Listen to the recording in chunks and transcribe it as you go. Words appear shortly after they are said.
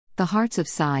The hearts of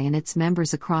SAI and its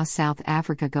members across South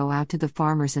Africa go out to the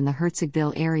farmers in the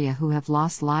Hertzogville area who have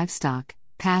lost livestock,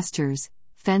 pastures,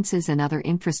 fences, and other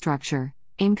infrastructure,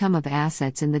 income of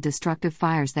assets in the destructive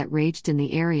fires that raged in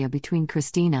the area between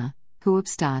Christina,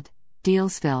 Hoopstad,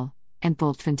 Deelsville, and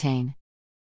Bultfontein.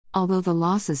 Although the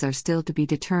losses are still to be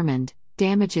determined,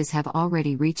 damages have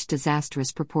already reached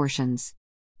disastrous proportions.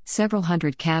 Several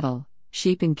hundred cattle,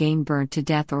 sheep, and game burnt to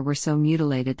death or were so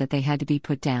mutilated that they had to be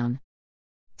put down.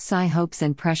 SAI hopes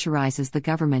and pressurizes the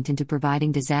government into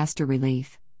providing disaster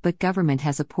relief, but government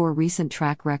has a poor recent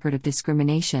track record of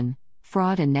discrimination,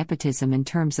 fraud, and nepotism in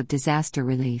terms of disaster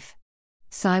relief.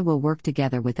 SAI will work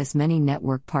together with as many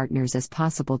network partners as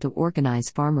possible to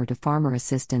organize farmer-to-farmer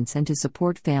assistance and to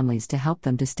support families to help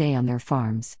them to stay on their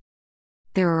farms.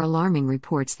 There are alarming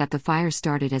reports that the fire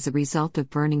started as a result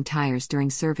of burning tires during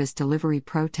service delivery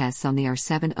protests on the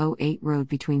R708 road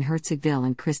between Hertzogville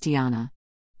and Christiana.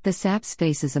 The SAPS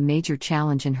faces a major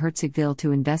challenge in Hertzogville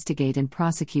to investigate and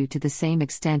prosecute to the same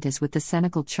extent as with the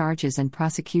Senegal charges and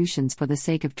prosecutions for the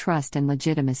sake of trust and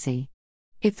legitimacy.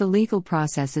 If the legal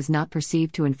process is not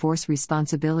perceived to enforce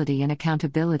responsibility and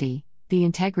accountability, the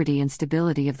integrity and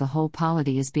stability of the whole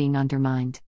polity is being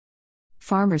undermined.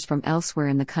 Farmers from elsewhere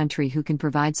in the country who can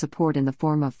provide support in the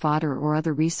form of fodder or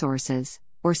other resources,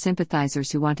 or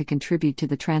sympathizers who want to contribute to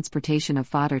the transportation of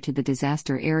fodder to the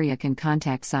disaster area can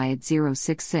contact SAI at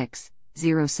 066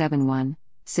 071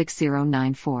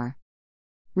 6094.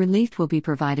 Relief will be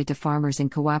provided to farmers in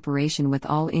cooperation with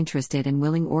all interested and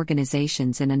willing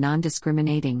organizations in a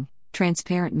non-discriminating,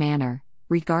 transparent manner,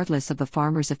 regardless of the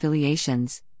farmers'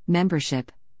 affiliations,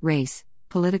 membership, race,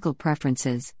 political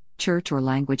preferences, church or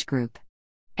language group.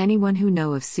 Anyone who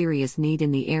knows of serious need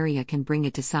in the area can bring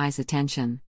it to SAI's attention.